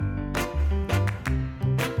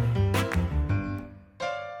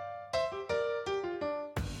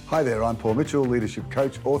Hi there, I'm Paul Mitchell, leadership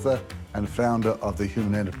coach, author and founder of The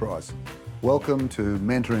Human Enterprise. Welcome to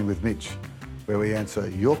Mentoring with Mitch, where we answer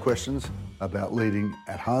your questions about leading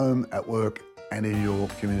at home, at work and in your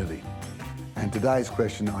community. And today's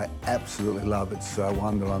question I absolutely love. It's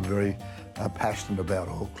one that I'm very passionate about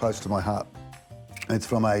or close to my heart. It's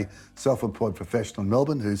from a self-employed professional in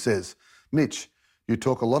Melbourne who says, Mitch, you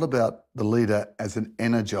talk a lot about the leader as an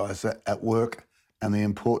energizer at work and the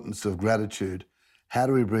importance of gratitude. How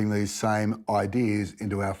do we bring these same ideas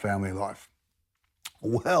into our family life?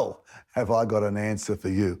 Well, have I got an answer for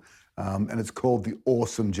you. And it's called the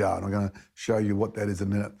awesome jar. And I'm going to show you what that is in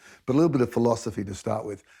a minute. But a little bit of philosophy to start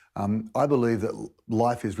with. I believe that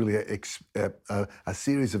life is really a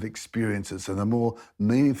series of experiences, and the more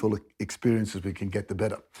meaningful experiences we can get, the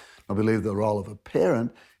better. I believe the role of a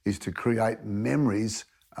parent is to create memories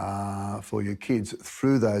for your kids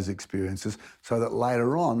through those experiences so that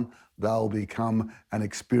later on they'll become an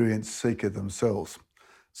experience seeker themselves.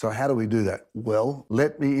 So how do we do that? Well,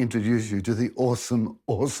 let me introduce you to the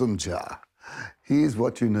awesome jar. Here's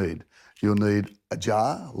what you need. You'll need a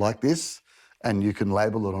jar like this, and you can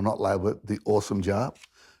label it or not label it, the awesome jar.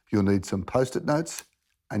 You'll need some Post-it notes,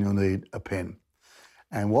 and you'll need a pen.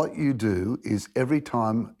 And what you do is every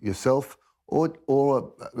time yourself or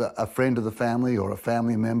a friend of the family or a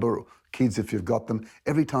family member, or kids if you've got them,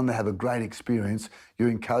 every time they have a great experience, you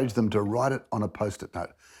encourage them to write it on a Post-it note.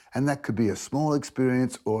 And that could be a small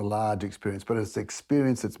experience or a large experience, but it's an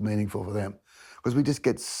experience that's meaningful for them. Because we just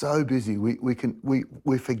get so busy, we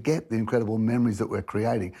forget the incredible memories that we're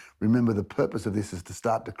creating. Remember, the purpose of this is to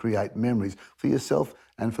start to create memories for yourself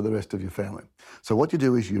and for the rest of your family. So what you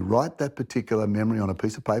do is you write that particular memory on a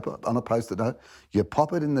piece of paper, on a Post-it note, you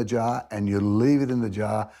pop it in the jar and you leave it in the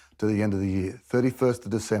jar to the end of the year, 31st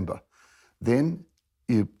of December. Then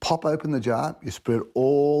you pop open the jar, you spread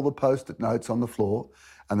all the Post-it notes on the floor,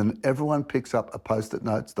 and then everyone picks up a Post-it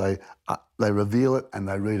notes, they reveal it and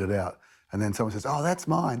they read it out. And then someone says, oh, that's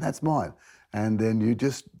mine, that's mine. And then you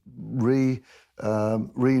just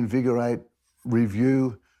reinvigorate,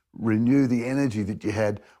 renew the energy that you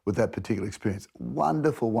had with that particular experience.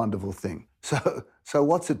 Wonderful, wonderful thing. So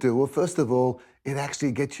what's it do? Well, first of all, it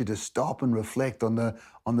actually gets you to stop and reflect on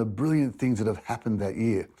the brilliant things that have happened that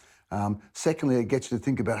year. Secondly, it gets you to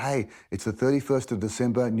think about, hey, it's the 31st of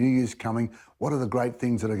December, New Year's coming. What are the great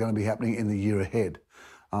things that are going to be happening in the year ahead?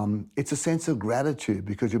 It's a sense of gratitude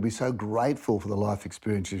because you'll be so grateful for the life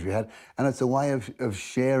experiences you had. And it's a way of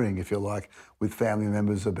sharing, if you like, with family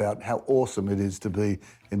members about how awesome it is to be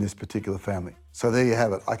in this particular family. So there you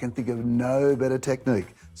have it. I can think of no better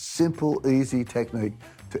technique, simple, easy technique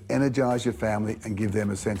to energize your family and give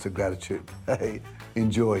them a sense of gratitude. Hey,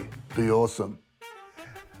 enjoy, be awesome.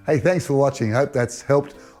 Hey, thanks for watching. I hope that's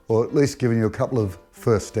helped or at least given you a couple of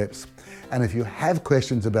first steps. And if you have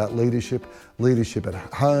questions about leadership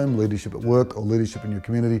at home, leadership at work, or leadership in your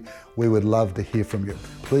community, we would love to hear from you.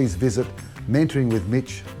 Please visit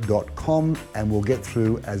mentoringwithmitch.com and we'll get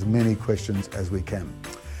through as many questions as we can.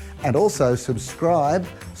 And also subscribe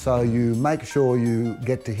so you make sure you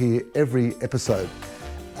get to hear every episode.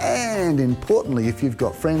 And importantly, if you've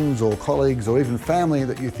got friends or colleagues or even family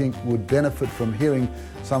that you think would benefit from hearing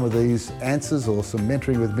some of these answers or some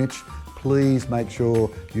mentoring with Mitch, please make sure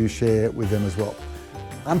you share with them as well.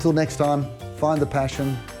 Until next time, find the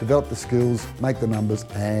passion, develop the skills, make the numbers,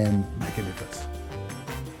 and make a difference.